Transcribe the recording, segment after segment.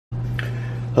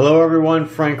Hello everyone,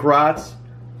 Frank Rotz.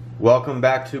 Welcome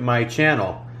back to my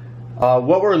channel.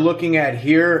 What we're looking at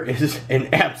here is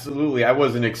absolutely, I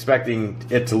wasn't expecting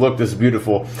it to look this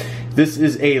beautiful. This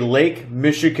is a Lake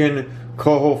Michigan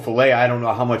Coho fillet. I don't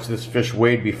know how much this fish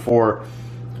weighed before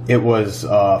it was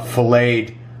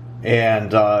filleted,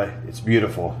 and it's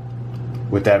beautiful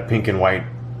with that pink and white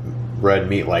red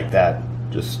meat like that.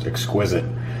 Just exquisite.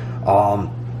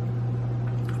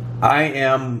 I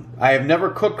have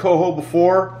never cooked coho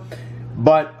before,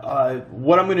 but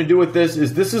what I'm going to do with this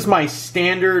is my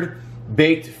standard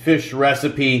baked fish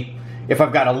recipe if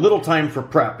I've got a little time for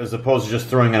prep, as opposed to just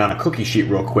throwing it on a cookie sheet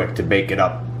real quick to bake it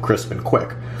up crisp and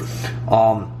quick.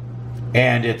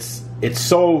 And it's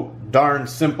so darn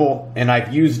simple, and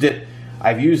I've used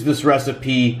this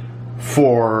recipe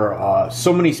for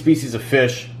so many species of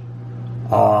fish.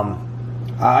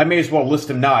 I may as well list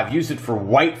them now. I've used it for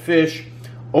whitefish,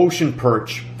 ocean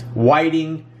perch,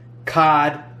 whiting,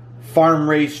 cod,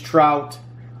 farm-raised trout,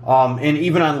 and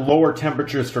even on lower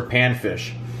temperatures for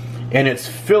panfish. And it's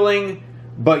filling,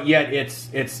 but yet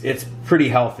it's pretty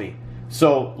healthy.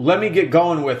 So let me get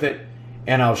going with it,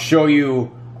 and I'll show you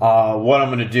what I'm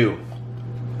going to do.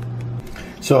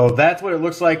 So that's what it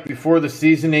looks like before the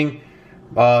seasoning.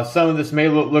 Some of this may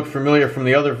look familiar from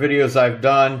the other videos I've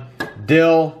done.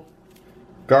 Dill,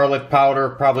 garlic powder,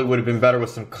 probably would have been better with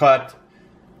some cut.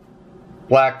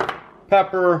 Black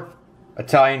pepper,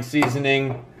 Italian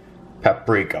seasoning,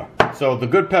 paprika. So the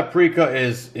good paprika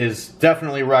is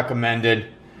definitely recommended.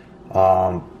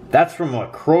 That's from a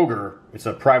Kroger. It's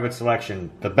a private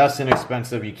selection. The best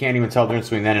inexpensive. You can't even tell the difference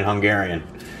between that and Hungarian.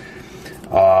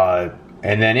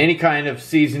 And then any kind of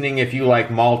seasoning, if you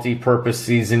like multi-purpose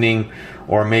seasoning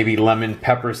or maybe lemon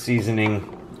pepper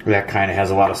seasoning, that kind of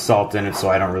has a lot of salt in it, so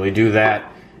I don't really do that.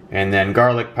 And then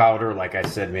garlic powder, like I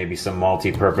said, maybe some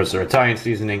multi-purpose or Italian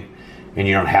seasoning, and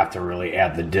you don't have to really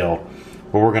add the dill.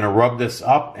 But we're going to rub this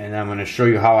up, and I'm going to show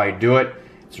you how I do it.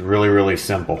 It's really, really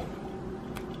simple.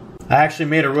 I actually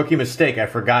made a rookie mistake. I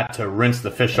forgot to rinse the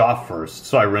fish off first,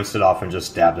 so I rinsed it off and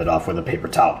just dabbed it off with a paper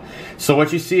towel. So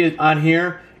what you see on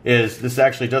here is this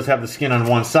actually does have the skin on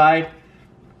one side.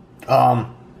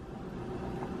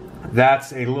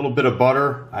 That's a little bit of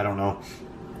butter. I don't know,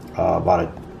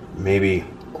 about maybe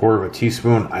quarter of a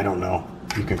teaspoon. I don't know.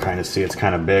 You can kind of see it's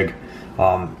kind of big.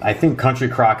 I think Country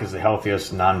Crock is the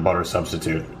healthiest non-butter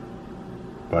substitute,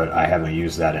 but I haven't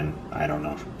used that in, I don't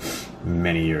know,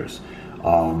 many years.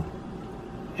 And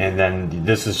then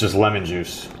this is just lemon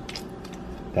juice.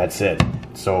 That's it.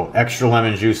 So extra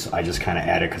lemon juice, I just kind of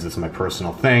add it because it's my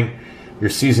personal thing.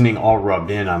 Your seasoning all rubbed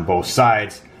in on both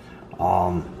sides.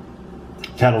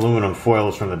 That aluminum foil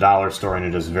is from the dollar store, and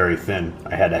it is very thin.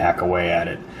 I had to hack away at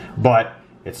it. But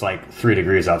it's like 3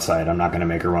 degrees outside. I'm not going to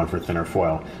make a run for thinner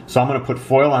foil. So I'm going to put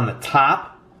foil on the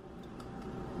top,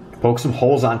 poke some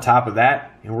holes on top of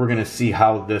that, and we're going to see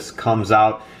how this comes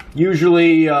out.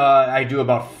 Usually I do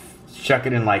check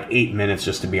it in like 8 minutes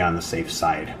just to be on the safe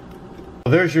side.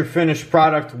 There's your finished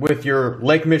product with your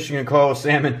Lake Michigan Coho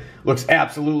salmon. Looks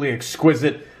absolutely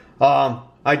exquisite.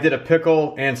 I did a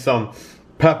pickle and some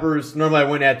peppers. Normally I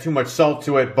wouldn't add too much salt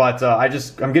to it, but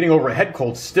I'm getting over a head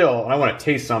cold still, and I want to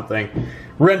taste something.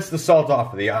 Rinse the salt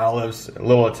off of the olives, a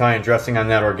little Italian dressing on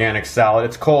that organic salad.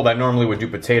 It's cold. I normally would do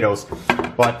potatoes,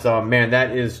 but man,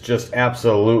 that is just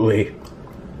absolutely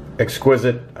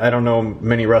exquisite. I don't know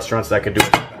many restaurants that could do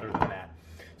it better than that.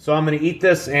 So I'm going to eat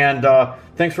this, and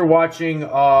thanks for watching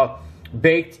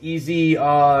Baked Easy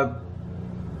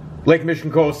Lake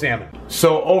Michigan Coho salmon.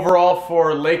 So overall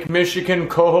for Lake Michigan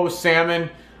Coho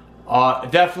salmon,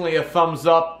 definitely a thumbs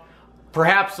up.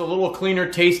 Perhaps a little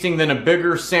cleaner tasting than a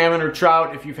bigger salmon or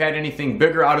trout. If you've had anything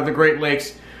bigger out of the Great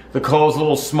Lakes, the coho's a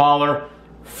little smaller,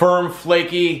 firm,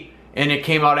 flaky, and it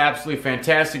came out absolutely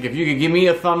fantastic. If you could give me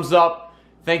a thumbs up,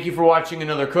 thank you for watching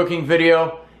another cooking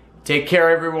video. Take care,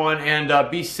 everyone, and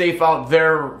be safe out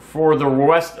there for the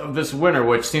rest of this winter,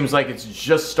 which seems like it's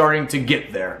just starting to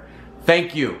get there.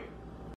 Thank you.